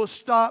 you will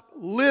stop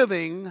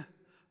living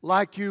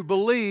like you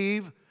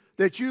believe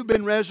that you've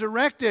been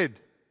resurrected.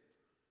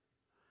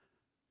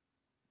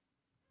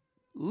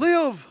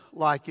 Live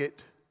like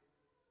it.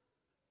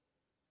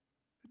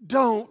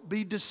 Don't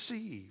be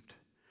deceived.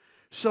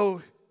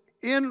 So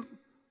in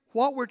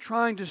what we're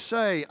trying to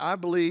say, I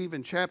believe,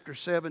 in chapter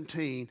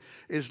 17,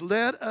 is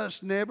let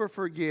us never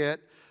forget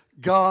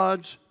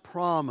God's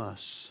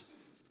promise.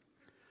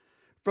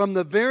 From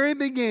the very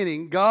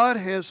beginning, God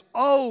has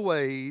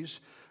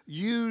always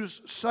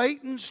used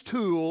Satan's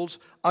tools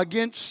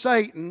against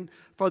Satan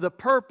for the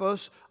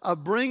purpose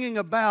of bringing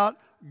about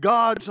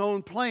God's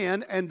own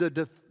plan and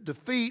the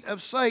defeat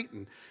of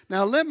Satan.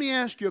 Now, let me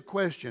ask you a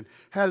question.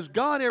 Has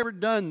God ever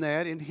done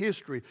that in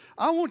history?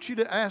 I want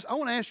to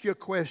ask you a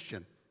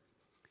question.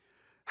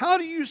 How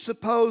do you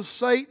suppose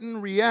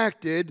Satan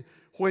reacted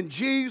when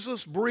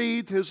Jesus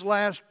breathed his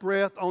last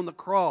breath on the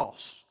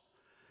cross?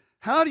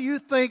 How do you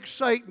think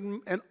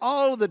Satan and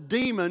all of the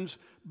demons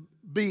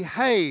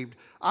behaved?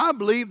 I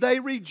believe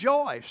they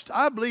rejoiced.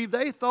 I believe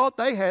they thought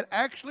they had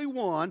actually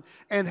won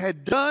and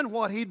had done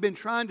what he'd been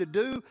trying to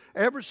do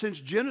ever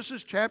since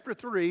Genesis chapter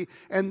 3,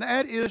 and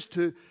that is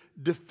to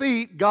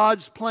defeat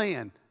God's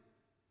plan.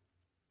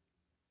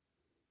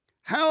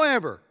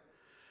 However,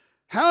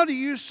 how do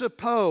you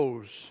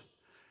suppose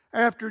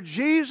after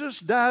Jesus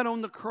died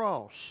on the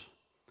cross,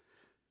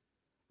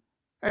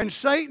 and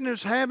Satan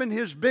is having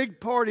his big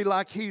party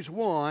like he's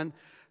won,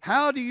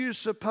 how do you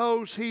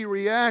suppose he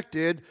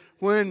reacted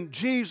when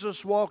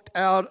Jesus walked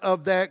out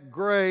of that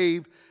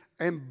grave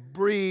and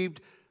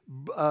breathed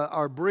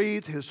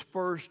his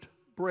first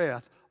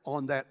breath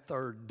on that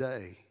third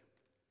day?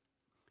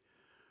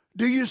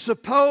 Do you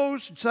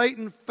suppose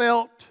Satan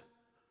felt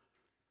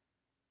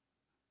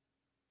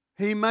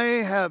he may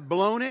have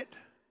blown it?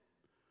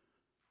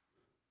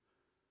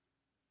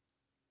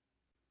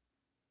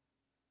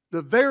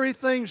 The very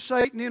thing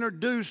Satan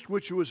introduced,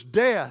 which was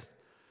death,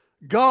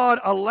 God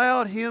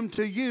allowed him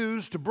to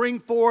use to bring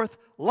forth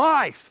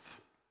life.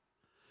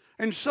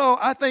 And so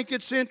I think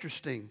it's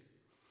interesting.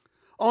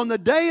 On the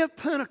day of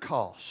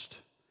Pentecost,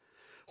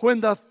 when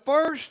the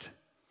first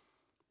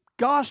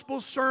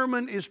gospel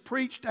sermon is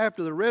preached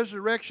after the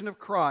resurrection of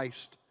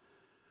Christ,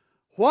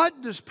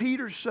 what does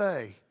Peter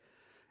say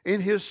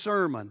in his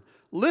sermon?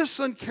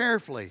 Listen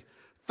carefully.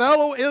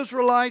 Fellow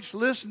Israelites,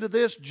 listen to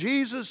this.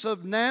 Jesus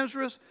of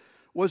Nazareth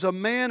was a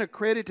man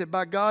accredited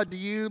by God to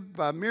you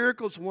by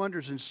miracles,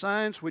 wonders, and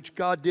signs which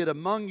God did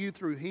among you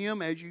through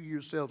him, as you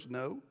yourselves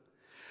know.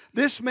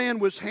 This man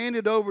was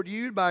handed over to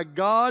you by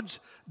God's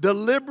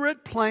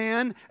deliberate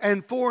plan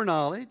and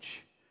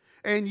foreknowledge,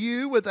 and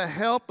you, with the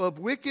help of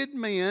wicked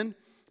men,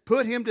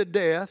 put him to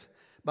death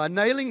by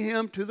nailing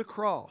him to the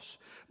cross.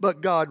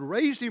 But God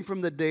raised him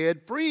from the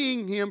dead,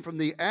 freeing him from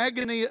the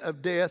agony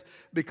of death,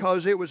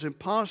 because it was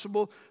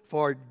impossible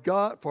for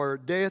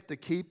death to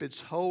keep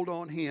its hold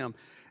on him.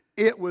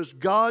 It was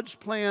God's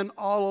plan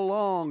all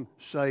along,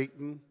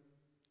 Satan.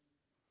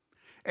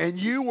 And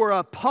you were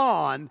a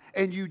pawn,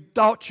 and you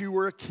thought you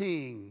were a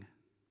king.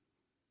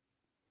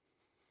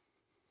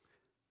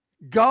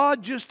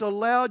 God just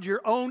allowed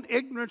your own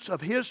ignorance of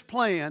his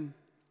plan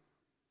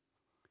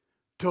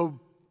to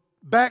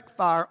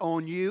backfire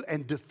on you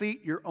and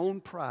defeat your own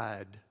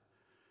pride.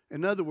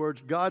 In other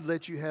words, God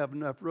let you have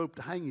enough rope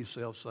to hang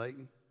yourself,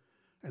 Satan,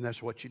 and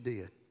that's what you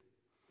did.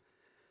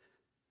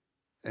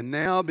 And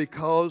now,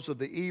 because of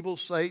the evil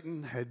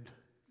Satan had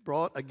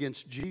brought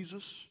against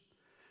Jesus,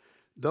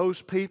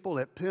 those people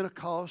at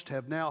Pentecost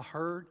have now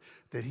heard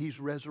that he's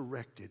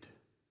resurrected.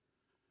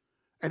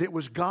 And it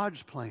was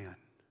God's plan.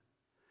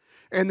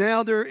 And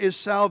now there is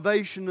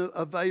salvation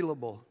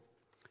available.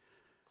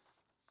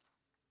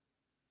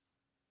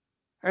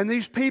 And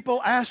these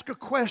people ask a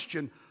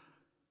question.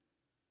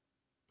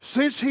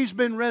 Since he's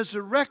been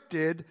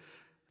resurrected,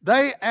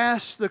 they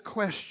ask the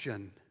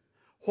question,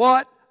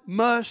 what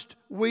must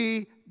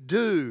we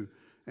do?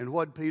 And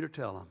what did Peter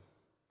tell them?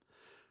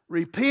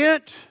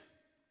 Repent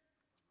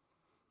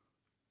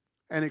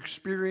and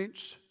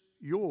experience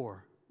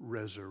your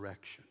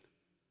resurrection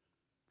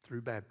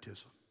through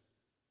baptism.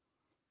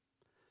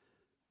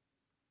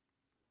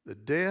 The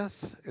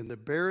death and the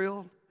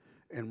burial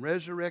and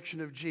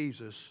resurrection of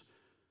Jesus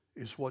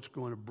is what's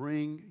going to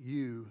bring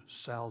you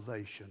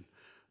salvation.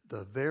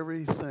 The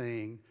very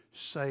thing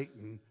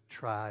Satan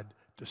tried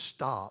to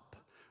stop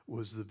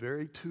was the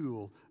very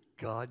tool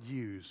God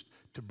used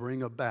to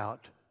bring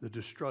about the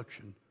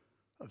destruction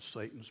of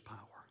Satan's power.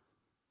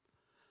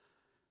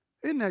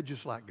 Isn't that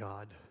just like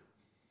God?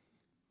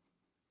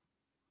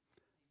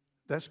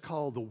 That's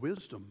called the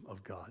wisdom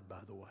of God, by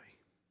the way.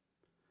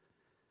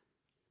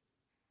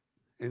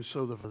 And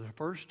so for the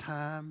first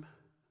time,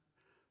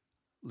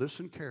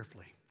 listen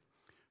carefully,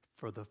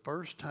 for the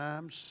first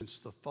time since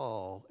the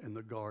fall in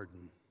the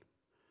garden,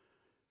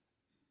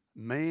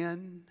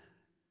 man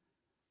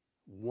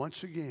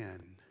once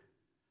again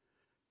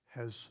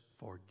has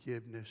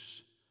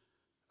forgiveness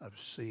of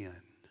sin,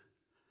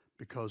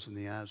 because in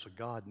the eyes of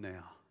God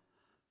now,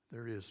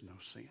 there is no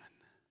sin.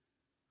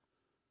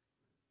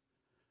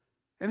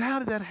 And how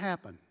did that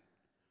happen?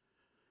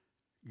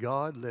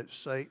 God let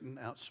Satan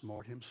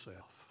outsmart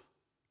himself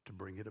to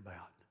bring it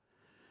about.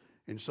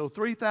 And so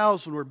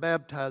 3,000 were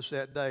baptized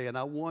that day, and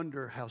I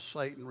wonder how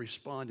Satan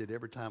responded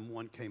every time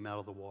one came out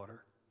of the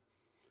water.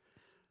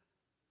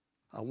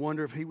 I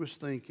wonder if he was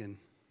thinking,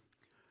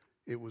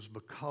 it was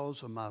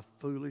because of my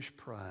foolish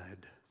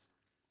pride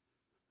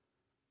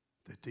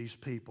that these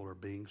people are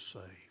being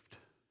saved.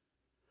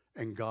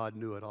 And God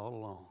knew it all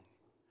along.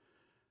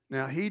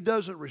 Now, he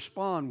doesn't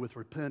respond with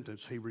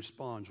repentance. He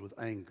responds with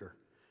anger.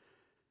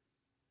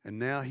 And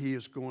now he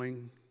is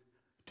going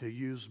to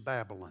use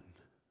Babylon.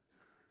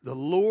 The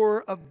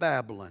lure of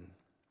Babylon.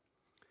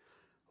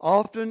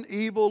 Often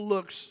evil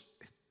looks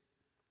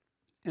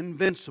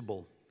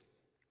invincible.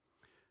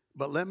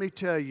 But let me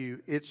tell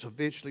you, it's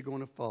eventually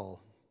going to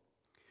fall.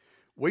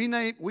 We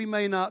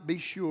may not be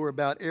sure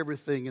about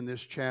everything in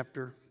this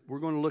chapter. We're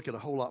going to look at a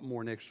whole lot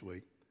more next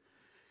week.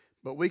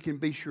 But we can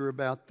be sure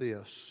about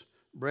this.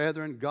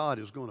 Brethren, God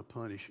is going to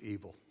punish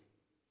evil.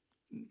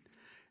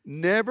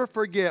 Never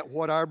forget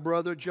what our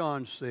brother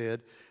John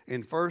said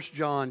in 1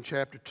 John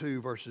chapter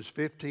 2, verses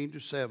 15 to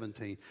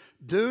 17.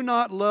 Do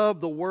not love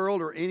the world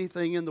or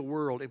anything in the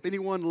world. If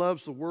anyone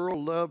loves the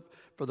world, love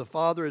for the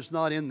Father is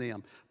not in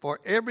them. For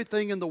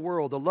everything in the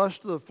world, the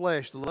lust of the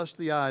flesh, the lust of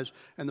the eyes,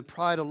 and the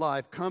pride of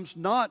life, comes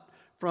not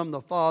from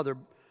the Father,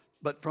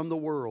 but from the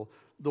world.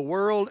 The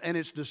world and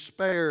its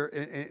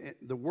despair,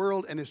 the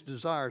world and its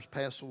desires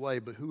pass away,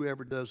 but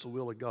whoever does the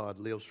will of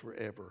God lives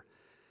forever.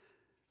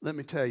 Let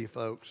me tell you,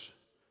 folks,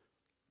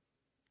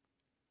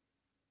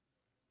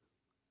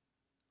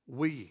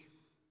 we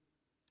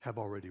have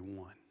already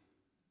won.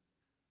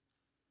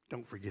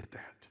 Don't forget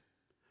that.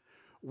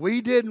 We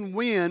didn't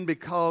win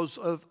because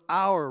of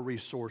our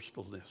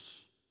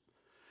resourcefulness.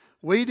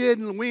 We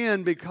didn't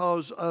win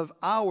because of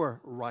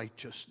our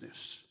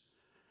righteousness.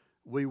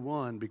 We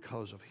won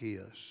because of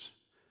His.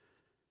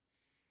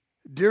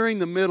 During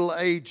the Middle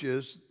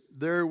Ages,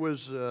 it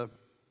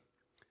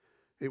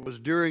was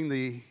during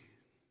the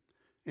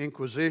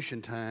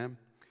Inquisition time,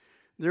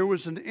 there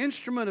was an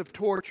instrument of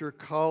torture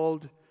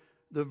called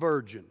the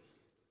virgin.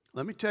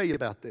 Let me tell you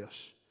about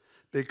this,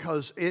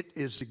 because it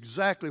is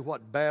exactly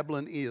what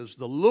Babylon is.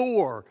 The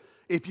lure,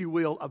 if you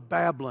will, of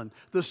Babylon.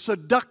 The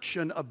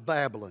seduction of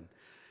Babylon.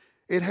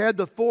 It had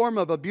the form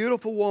of a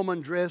beautiful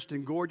woman dressed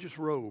in gorgeous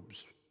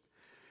robes.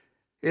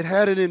 It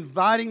had an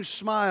inviting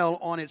smile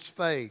on its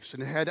face,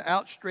 and it had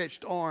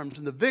outstretched arms,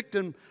 and the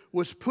victim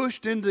was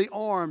pushed into the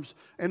arms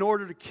in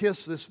order to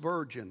kiss this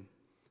virgin.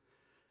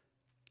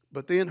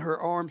 But then her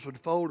arms would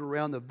fold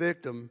around the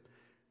victim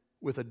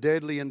with a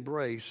deadly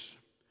embrace,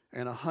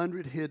 and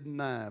 100 hidden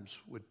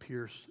knives would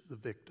pierce the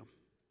victim.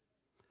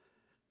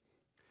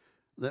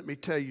 Let me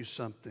tell you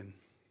something.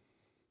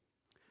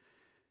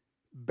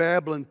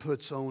 Babylon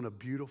puts on a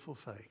beautiful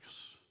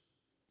face.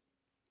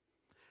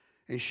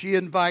 And she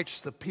invites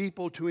the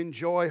people to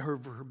enjoy her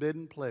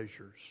forbidden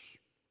pleasures.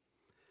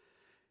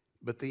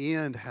 But the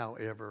end,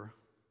 however,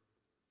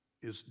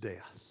 is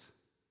death.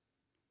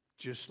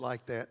 Just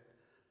like that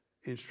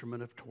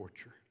instrument of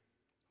torture.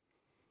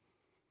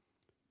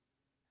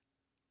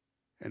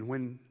 And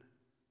when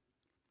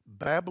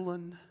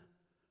Babylon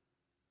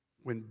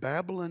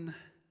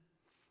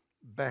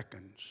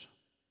beckons,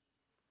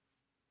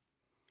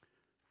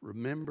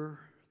 remember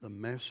the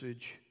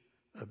message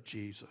of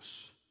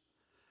Jesus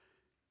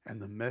and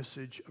the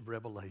message of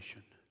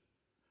Revelation.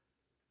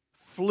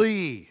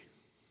 Flee.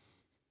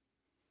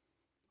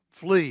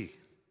 Flee.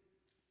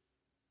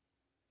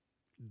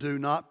 Do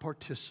not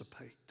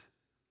participate,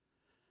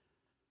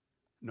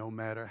 no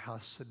matter how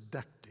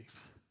seductive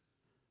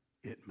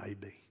it may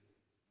be.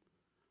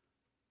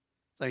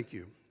 Thank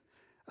you.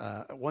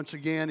 Once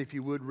again, if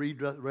you would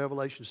read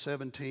Revelation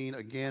 17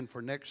 again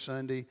for next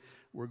Sunday,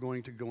 we're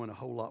going to go in a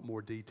whole lot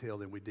more detail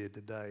than we did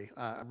today.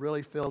 I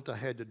really felt I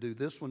had to do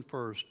this one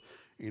first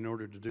in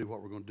order to do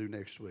what we're going to do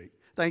next week.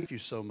 Thank you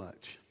so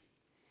much.